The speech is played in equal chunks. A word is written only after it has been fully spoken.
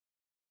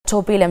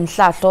Thobile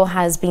Mhlahlo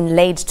has been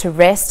laid to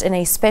rest in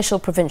a special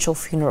provincial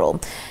funeral.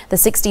 The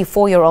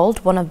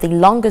 64-year-old, one of the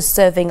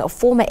longest-serving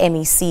former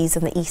MECs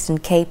in the Eastern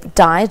Cape,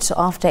 died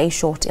after a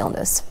short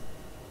illness.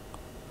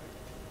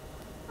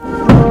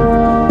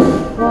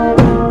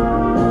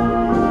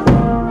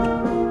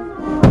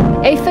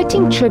 A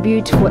fitting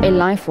tribute for a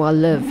life well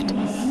lived.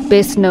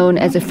 Best known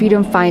as a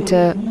freedom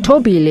fighter,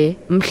 Thobile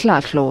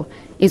Mhlahlo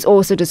is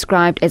also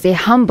described as a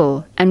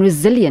humble and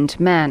resilient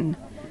man.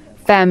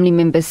 Family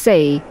members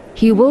say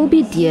he will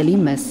be dearly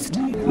missed.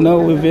 No,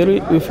 we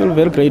feel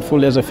very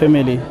grateful as a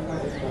family,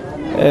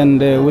 and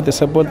with the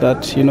support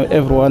that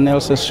everyone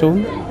else has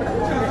shown,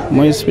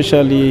 more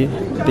especially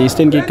the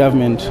Eastern Cape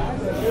government,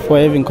 for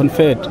having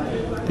conferred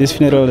this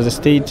funeral as a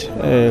state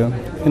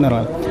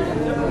funeral.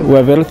 We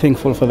are very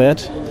thankful for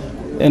that,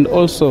 and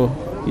also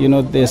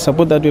the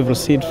support that we've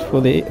received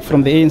from the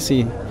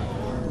ANC,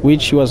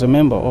 which he was a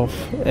member of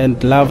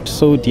and loved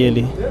so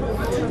dearly.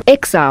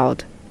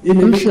 Exiled,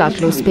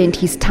 Mhlahlo spent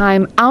his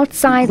time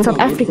outside South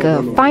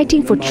Africa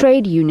fighting for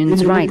trade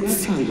unions'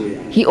 rights.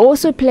 He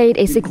also played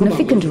a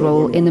significant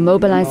role in the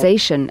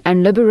mobilization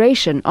and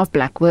liberation of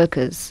black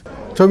workers.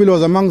 Thobile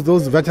was among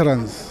those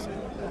veterans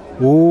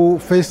who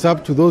faced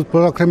up to those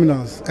political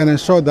criminals and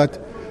ensured that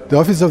the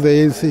office of the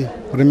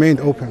ANC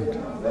remained open.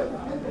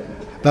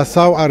 That's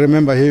how I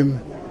remember him,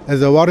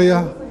 as a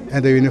warrior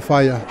and a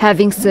unifier.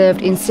 Having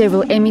served in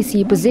several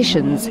MEC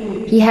positions,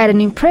 he had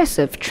an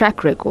impressive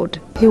track record.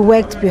 He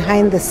worked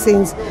behind the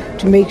scenes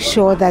to make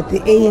sure that the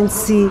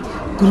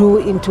ANC grew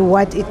into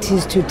what it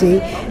is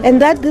today,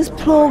 and that this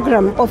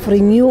program of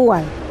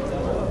renewal,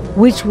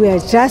 which we are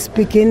just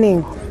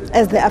beginning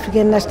as the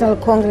African National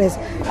Congress,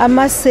 I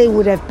must say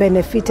would have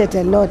benefited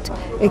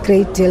a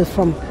great deal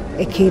from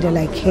a cadre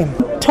like him.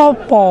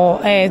 Topo,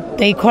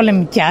 they call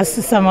him Jas,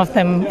 some of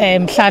them,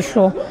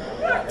 Mhlahlo,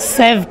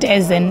 served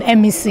as an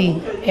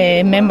MEC,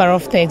 a member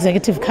of the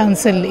Executive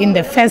Council in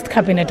the first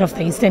cabinet of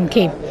the Eastern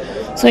Cape.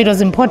 So it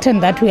was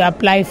important that we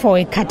apply for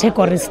a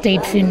category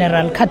state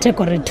funeral,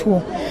 category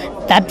 2.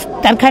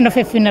 That kind of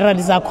a funeral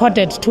is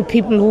accorded to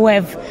people who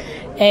have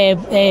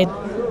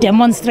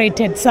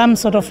demonstrated some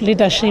sort of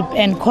leadership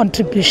and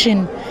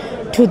contribution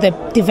to the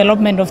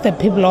development of the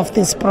people of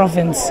this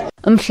province.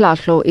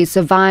 Mhlahlo is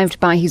survived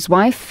by his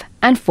wife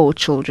and 4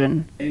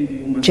 children.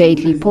 Jade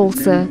Lee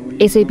Paulser,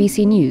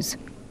 SABC News,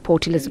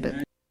 Port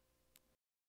Elizabeth.